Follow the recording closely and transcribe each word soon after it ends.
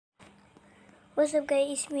What's up guys,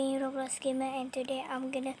 it's me Roblox Gamer, and today I'm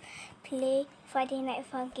gonna play Friday Night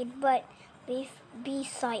Funkin' but with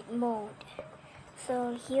B-side mode.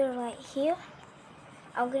 So right here,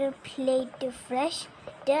 I'm gonna play the Flash,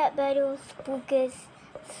 Dead Battle, Spookers,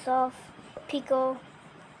 Soft, Pickle,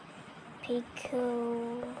 the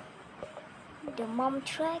Mom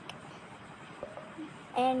Track,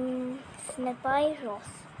 and Snappy Ross.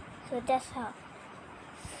 So that's how.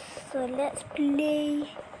 So let's play.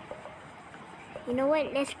 You know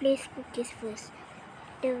what? Let's play Spookies first.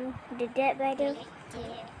 The Dead Battle,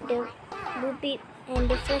 the Blue Beep, and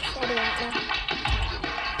the Flash I don't know.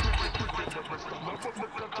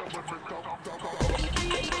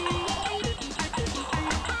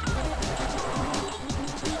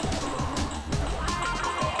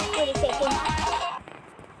 Wait a second.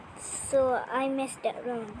 So I messed that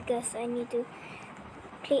wrong because I need to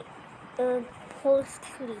click a whole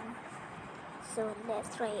screen. So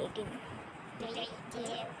let's try it again. 3, 2,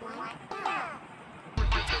 1,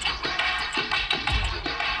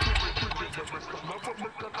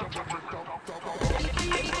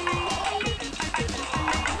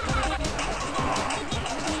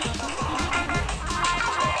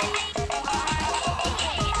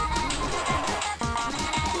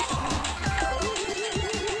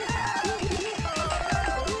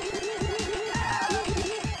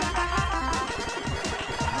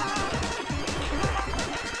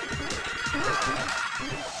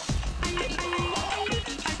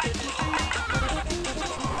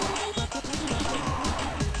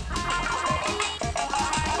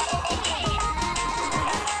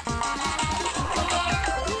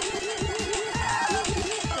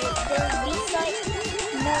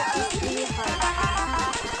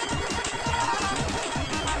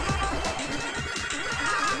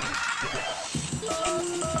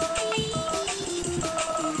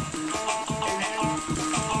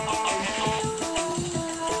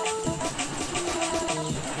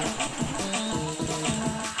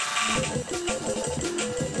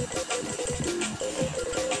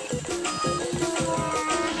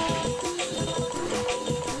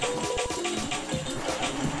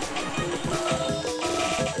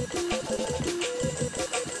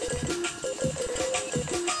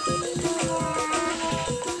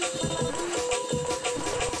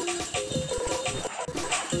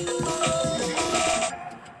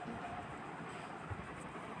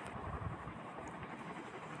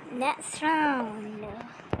 next round.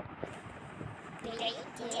 3,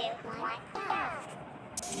 2, 1.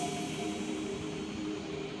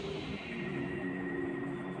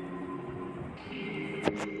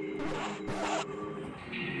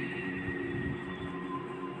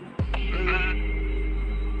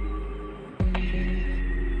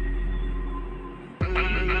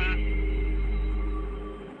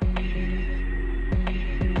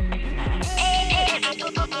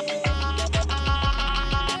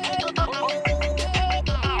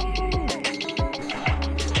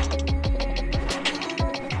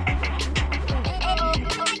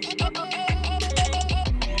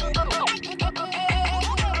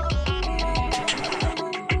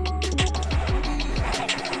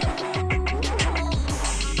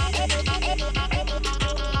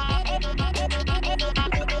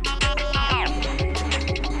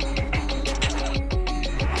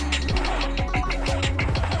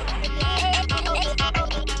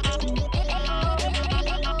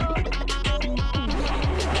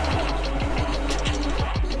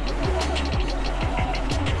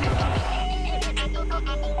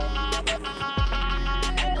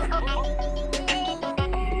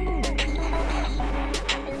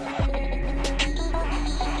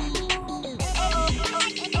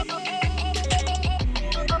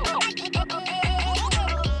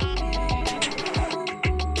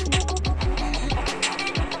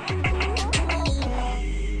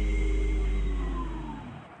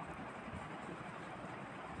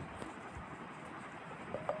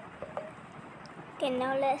 Okay,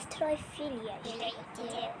 now let's try Philia. 3, 2,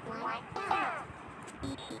 1.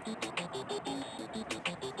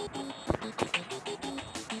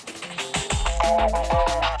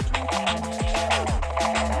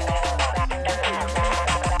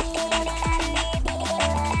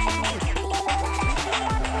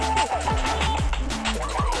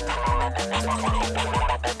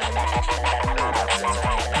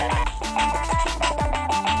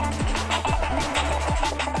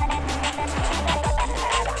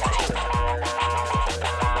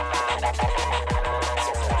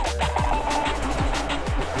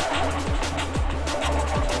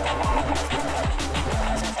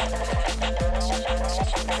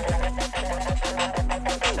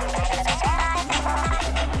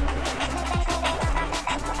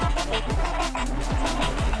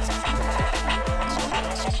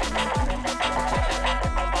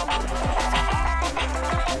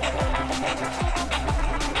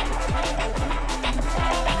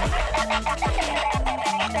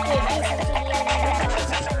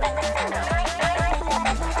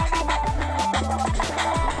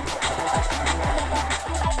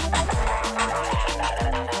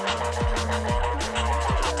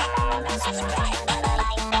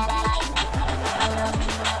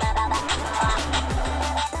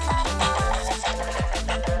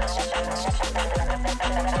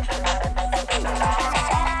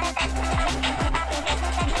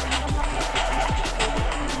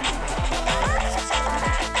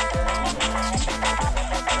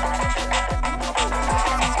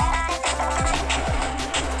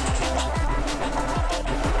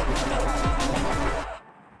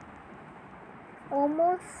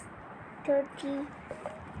 Almost 30K.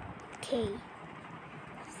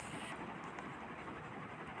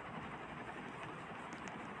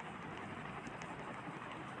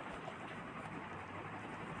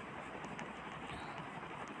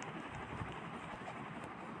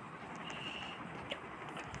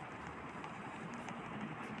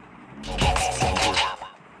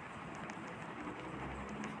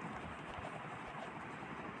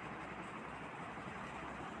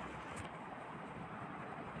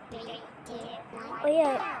 Oh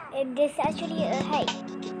yeah, there's actually a hike.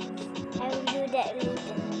 I will do that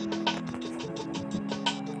later.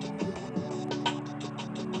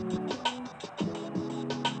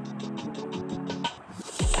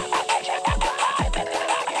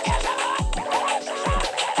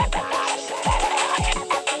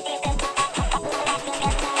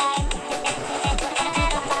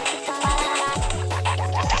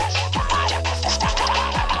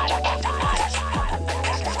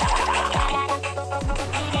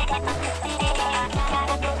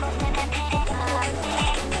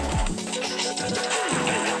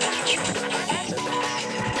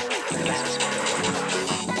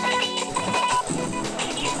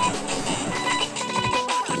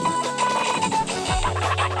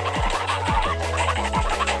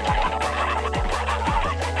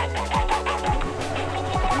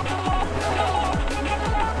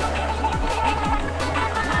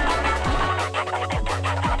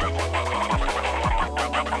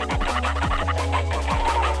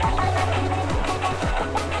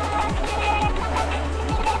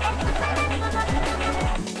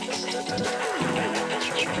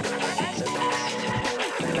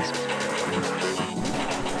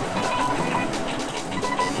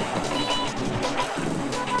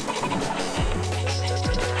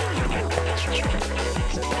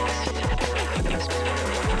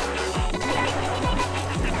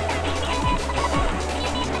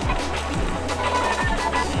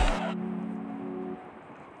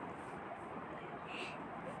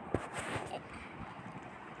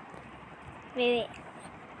 Wait.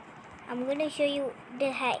 I'm gonna show you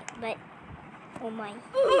the hack, but oh my.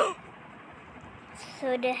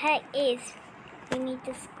 So the hack is you need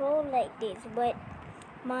to scroll like this, but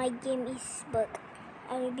my game is bugged.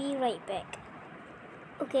 I will be right back.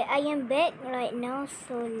 Okay, I am back right now,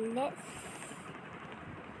 so let's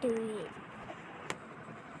do it.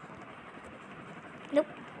 Nope.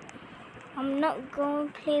 I'm not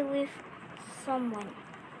going to play with someone.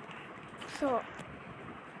 So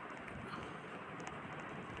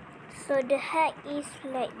the hack is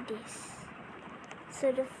like this.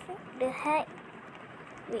 So the hack,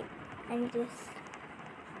 wait, I'm just,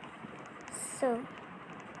 so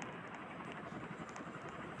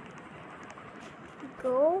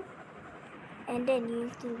go, and then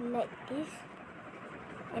you do like this,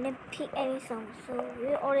 and then pick any song. So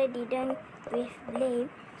we're already done with Blame,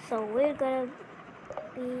 so we're gonna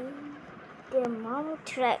be the mom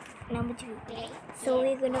track number 2. So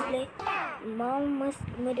we're gonna play Mom Must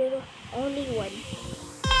Murder Only One.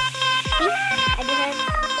 See, I do have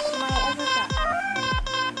my avatar.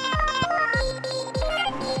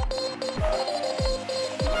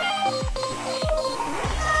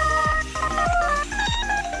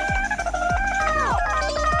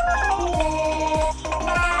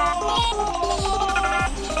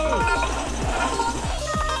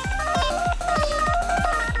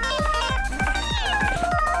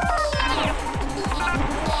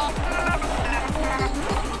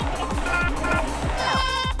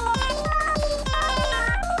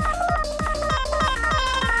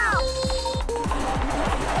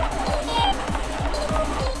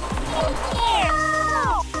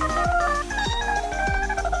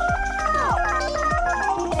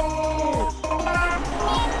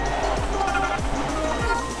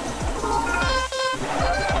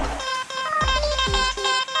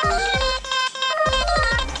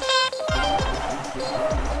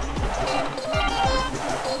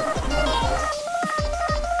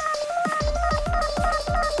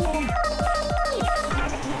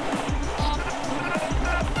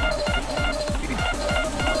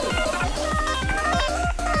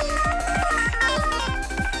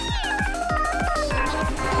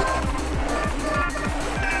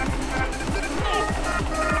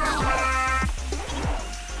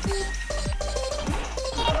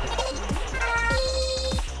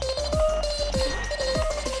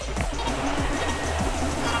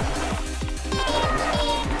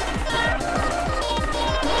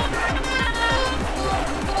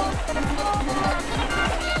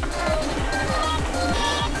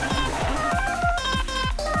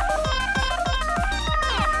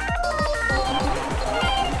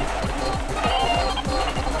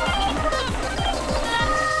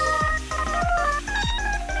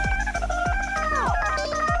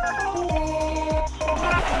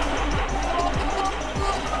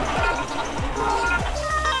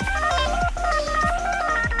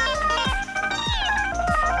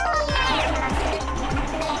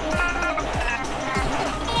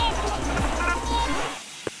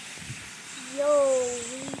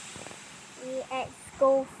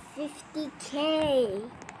 Okay.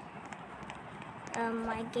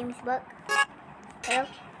 My game's bug. Hello?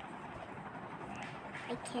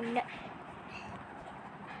 I cannot.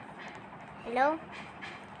 Hello?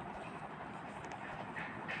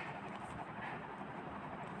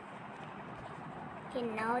 Okay,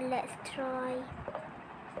 now let's try.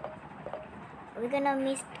 We're gonna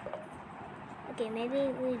miss. Okay,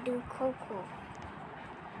 maybe we do Coco.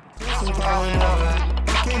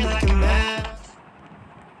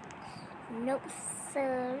 Nope,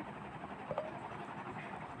 sir.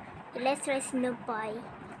 Let's try Snoop Pie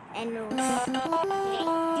and Rose.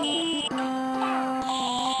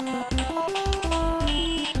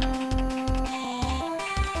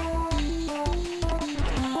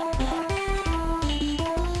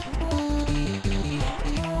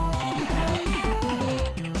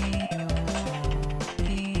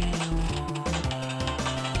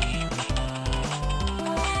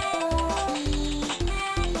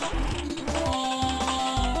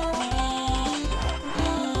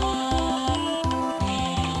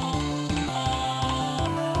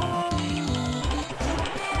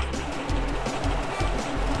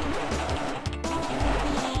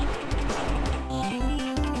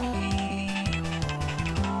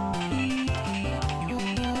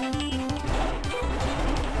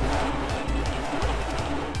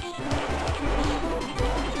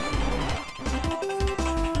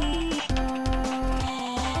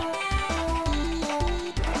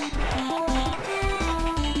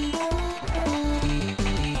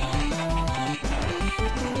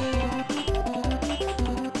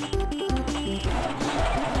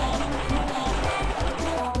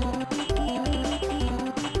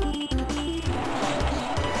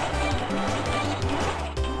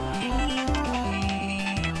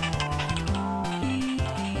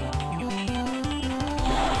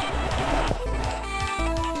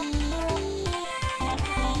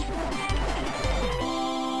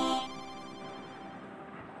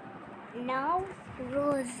 Now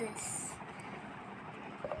Roses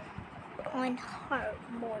on hard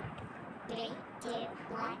mode. 3, 2,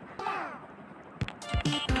 1, go!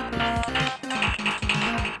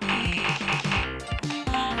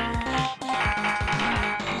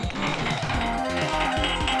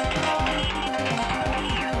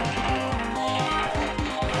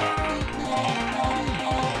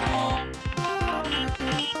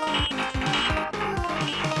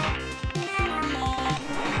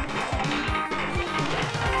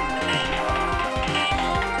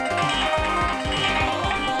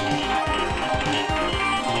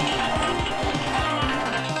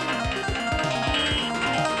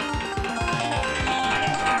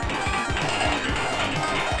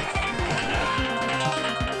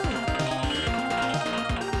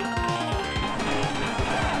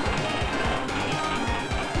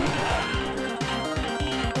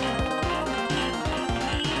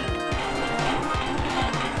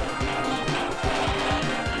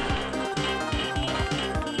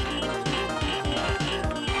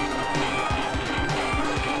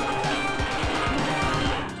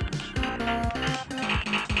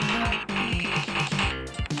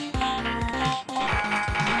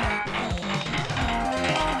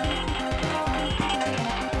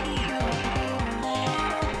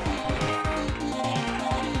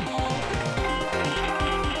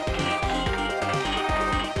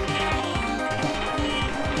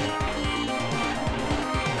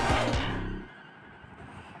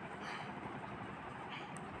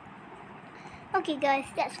 Okay guys,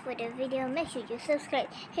 that's for the video. Make sure you subscribe,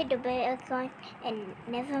 hit the bell icon and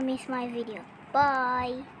never miss my video.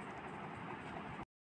 Bye!